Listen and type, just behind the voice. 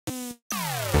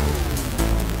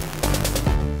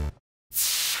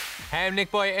Hey, I'm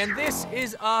NichBoy, and this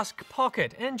is Ask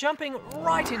Pocket. And jumping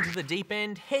right into the deep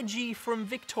end, Hedgie from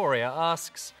Victoria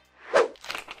asks,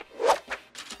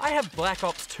 I have Black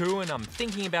Ops 2 and I'm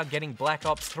thinking about getting Black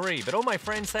Ops 3, but all my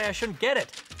friends say I shouldn't get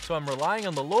it. So I'm relying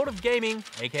on the Lord of Gaming,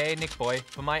 aka NichBoy,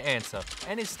 for my answer.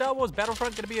 And is Star Wars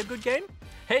Battlefront gonna be a good game?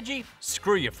 Hedgie,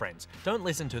 screw your friends. Don't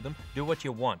listen to them, do what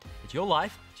you want. It's your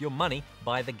life, it's your money,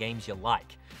 buy the games you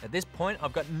like. At this point,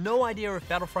 I've got no idea if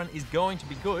Battlefront is going to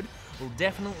be good. We'll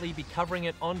definitely be covering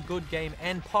it on Good Game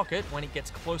and Pocket when it gets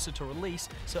closer to release,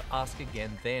 so ask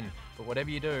again then. But whatever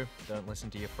you do, don't listen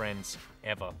to your friends,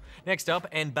 ever. Next up,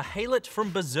 and Behalit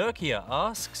from Berserkia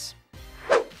asks,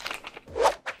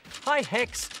 Hi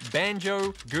Hex,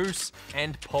 Banjo, Goose,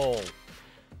 and Paul.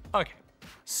 Okay,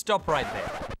 stop right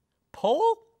there.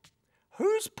 Paul?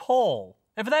 Who's Paul?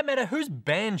 And for that matter, who's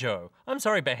Banjo? I'm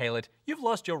sorry, Behalit, you've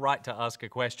lost your right to ask a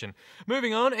question.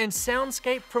 Moving on, and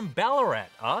Soundscape from Ballarat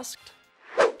asked,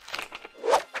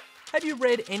 Have you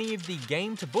read any of the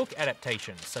game-to-book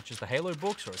adaptations, such as the Halo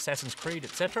books or Assassin's Creed,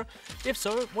 etc.? If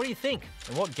so, what do you think?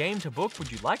 And what game-to-book would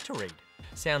you like to read?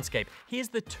 Soundscape, here's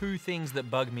the two things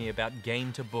that bug me about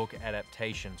game-to-book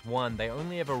adaptations. One, they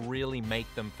only ever really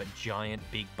make them for giant,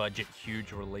 big-budget,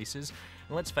 huge releases.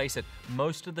 And let's face it,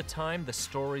 most of the time, the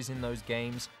stories in those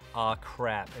games are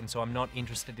crap, and so I'm not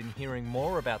interested in hearing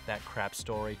more about that crap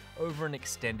story over an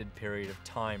extended period of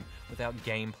time without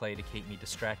gameplay to keep me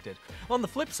distracted. On the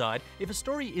flip side, if a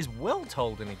story is well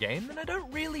told in a game, then I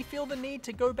don't really feel the need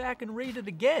to go back and read it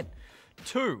again.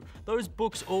 2, those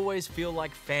books always feel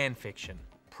like fan fiction.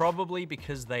 Probably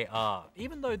because they are.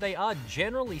 Even though they are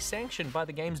generally sanctioned by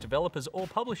the game's developers or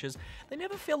publishers, they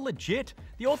never feel legit.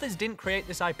 The authors didn't create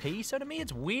this IP, so to me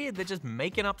it's weird they're just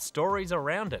making up stories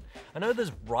around it. I know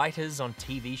there's writers on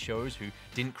TV shows who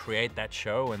didn't create that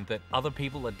show and that other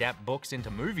people adapt books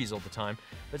into movies all the time,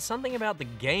 but something about the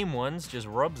game ones just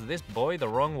rubs this boy the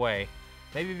wrong way.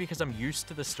 Maybe because I'm used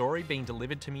to the story being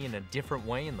delivered to me in a different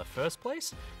way in the first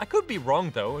place? I could be wrong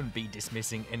though and be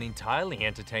dismissing an entirely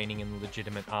entertaining and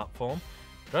legitimate art form.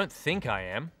 Don't think I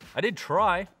am. I did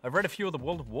try. I've read a few of the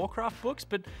World of Warcraft books,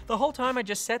 but the whole time I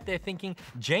just sat there thinking,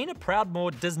 Jaina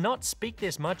Proudmoore does not speak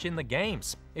this much in the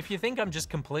games. If you think I'm just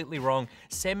completely wrong,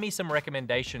 send me some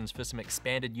recommendations for some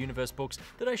expanded universe books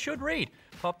that I should read.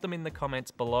 Pop them in the comments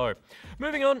below.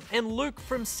 Moving on, and Luke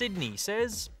from Sydney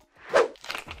says,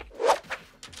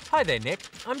 Hi there, Nick.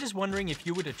 I'm just wondering if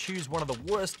you were to choose one of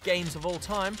the worst games of all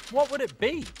time, what would it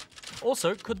be?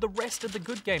 Also, could the rest of the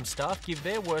Good Game staff give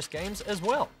their worst games as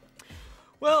well?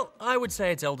 Well, I would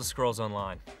say it's Elder Scrolls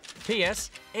Online.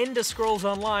 P.S. Ender Scrolls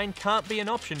Online can't be an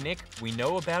option, Nick. We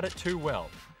know about it too well.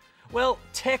 Well,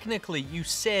 technically you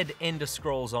said Ender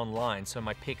Scrolls Online, so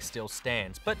my pick still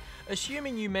stands. But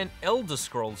assuming you meant Elder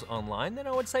Scrolls Online, then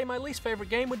I would say my least favorite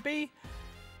game would be...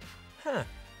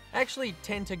 I actually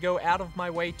tend to go out of my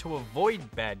way to avoid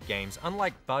bad games.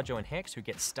 Unlike Barjo and Hex, who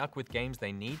get stuck with games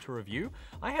they need to review,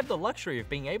 I have the luxury of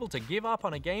being able to give up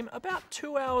on a game about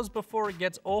 2 hours before it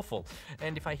gets awful.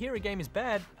 And if I hear a game is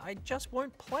bad, I just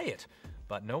won't play it.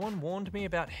 But no one warned me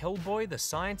about Hellboy: The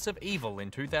Science of Evil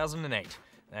in 2008.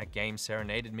 That game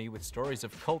serenaded me with stories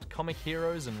of cult comic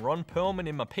heroes and Ron Perlman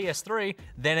in my PS3,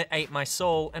 then it ate my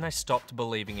soul and I stopped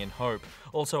believing in hope.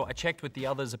 Also, I checked with the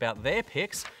others about their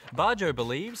picks. Barjo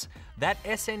believes that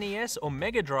SNES or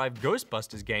Mega Drive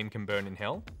Ghostbusters game can burn in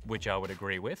hell, which I would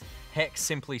agree with. Hex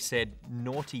simply said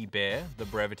Naughty Bear, the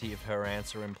brevity of her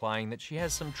answer implying that she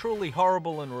has some truly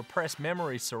horrible and repressed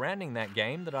memories surrounding that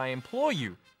game that I implore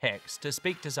you, Hex, to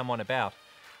speak to someone about.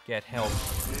 Get help.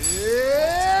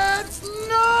 It's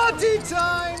naughty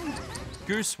time!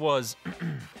 Goose was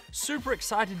super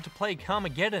excited to play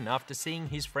Carmageddon after seeing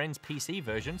his friend's PC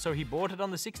version, so he bought it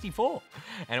on the 64.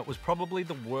 And it was probably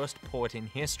the worst port in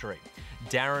history.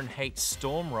 Darren hates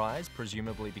Stormrise,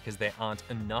 presumably because there aren't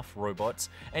enough robots,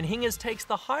 and Hingers takes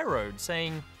the high road,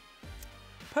 saying,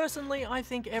 Personally, I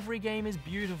think every game is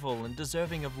beautiful and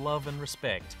deserving of love and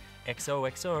respect.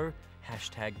 XOXO,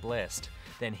 #blessed.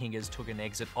 Then Hingers took an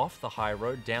exit off the high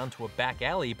road down to a back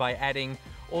alley by adding,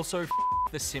 also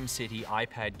the SimCity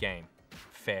iPad game.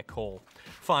 Fair call.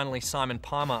 Finally, Simon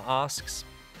Palmer asks,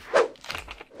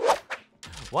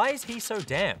 Why is he so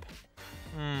damp?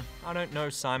 I don't know,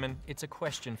 Simon. It's a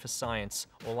question for science.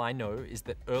 All I know is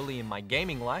that early in my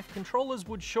gaming life, controllers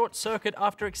would short-circuit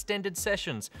after extended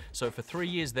sessions. So for 3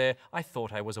 years there, I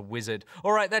thought I was a wizard.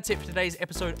 All right, that's it for today's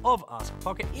episode of Ask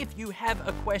Pocket. If you have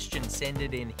a question, send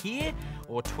it in here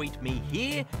or tweet me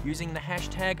here using the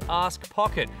hashtag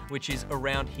AskPocket, which is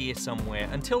around here somewhere.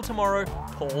 Until tomorrow,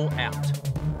 Paul out.